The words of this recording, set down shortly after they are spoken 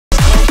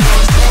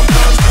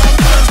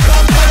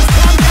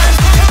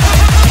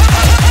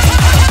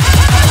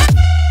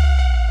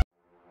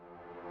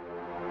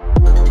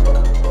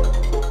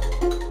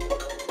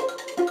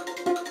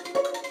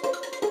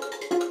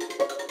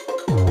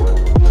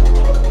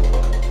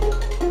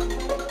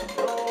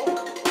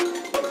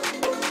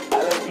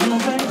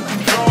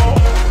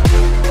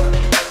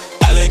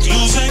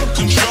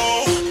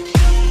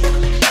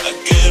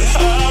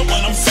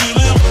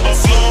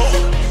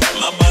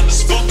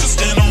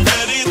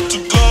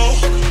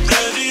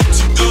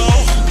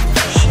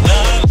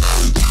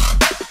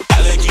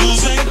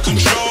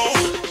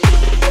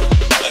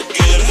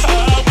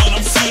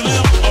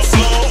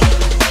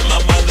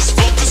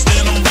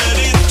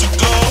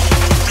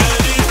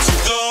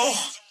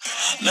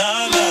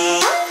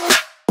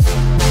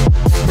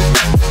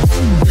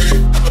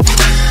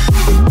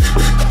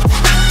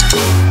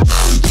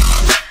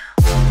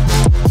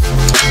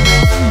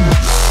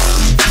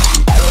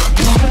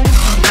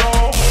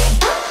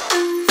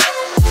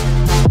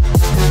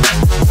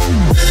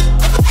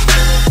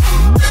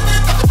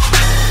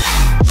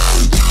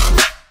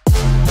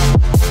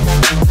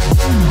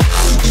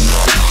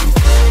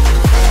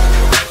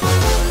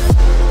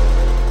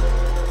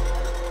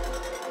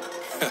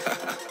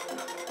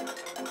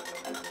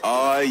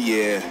Oh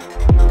yeah.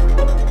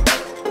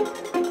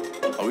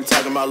 Are we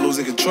talking about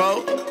losing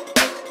control?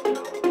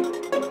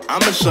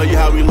 I'ma show you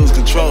how we lose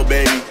control,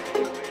 baby.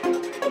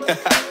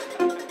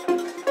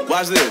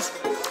 Watch this.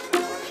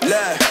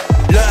 Look,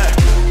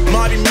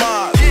 Marty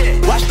Mark.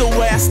 Watch the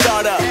way I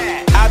start up.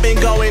 I've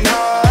been going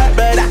hard,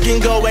 but I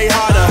can go way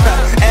harder.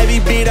 Every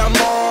beat I'm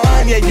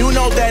on, yeah, you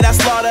know that I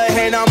slaughter.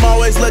 And I'm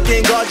always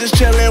looking gorgeous,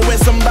 chilling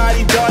with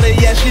somebody's daughter.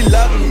 Yeah, she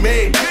loving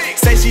me.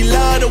 Say she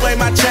love the way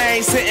my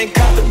chain sit and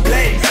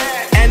contemplate.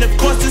 And of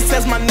course it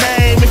says my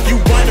name if you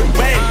wanna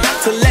wait.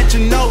 To let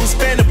you know who's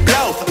finna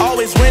blow.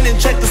 Always win and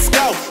check the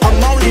scope.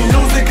 I'm only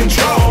losing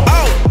control.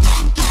 Oh,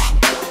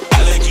 I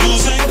like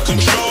losing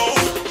control.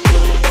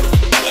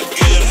 I like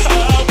get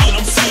high when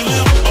I'm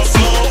feeling my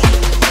flow.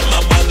 My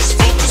mind is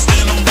focused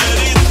and I'm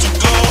ready to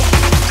go.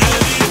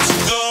 Ready to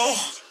go.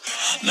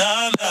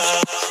 Nah,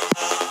 nah.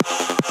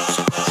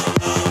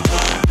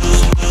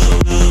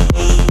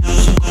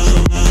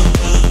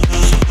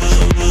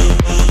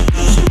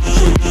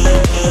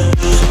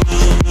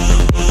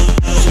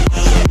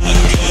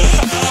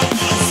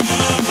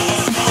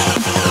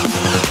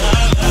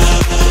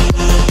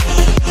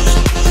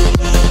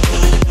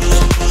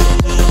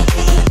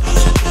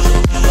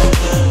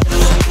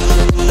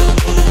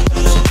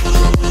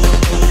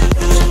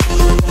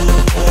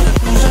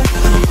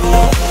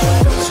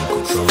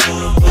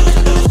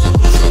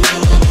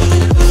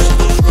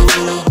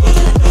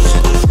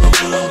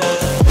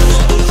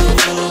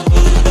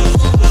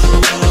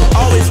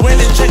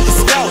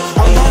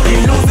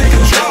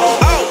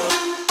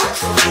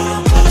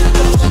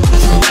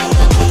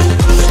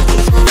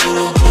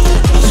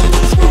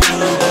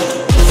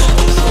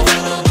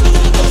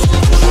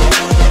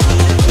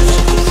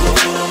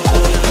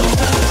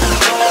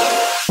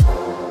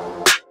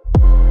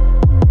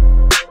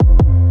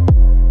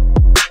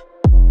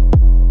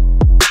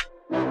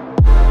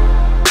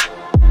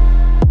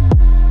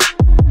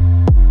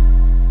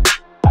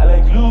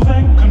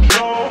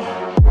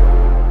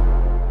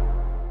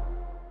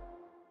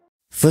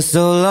 For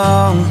so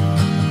long,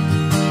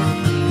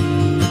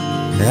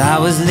 I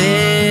was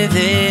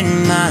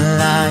living my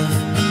life,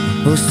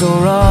 oh so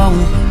wrong.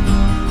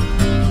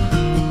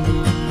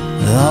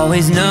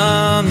 Always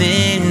numb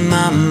in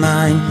my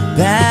mind,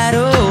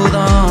 battled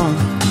on,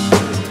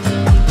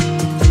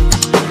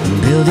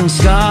 building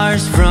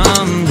scars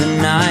from the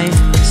night,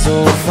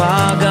 so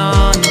far gone.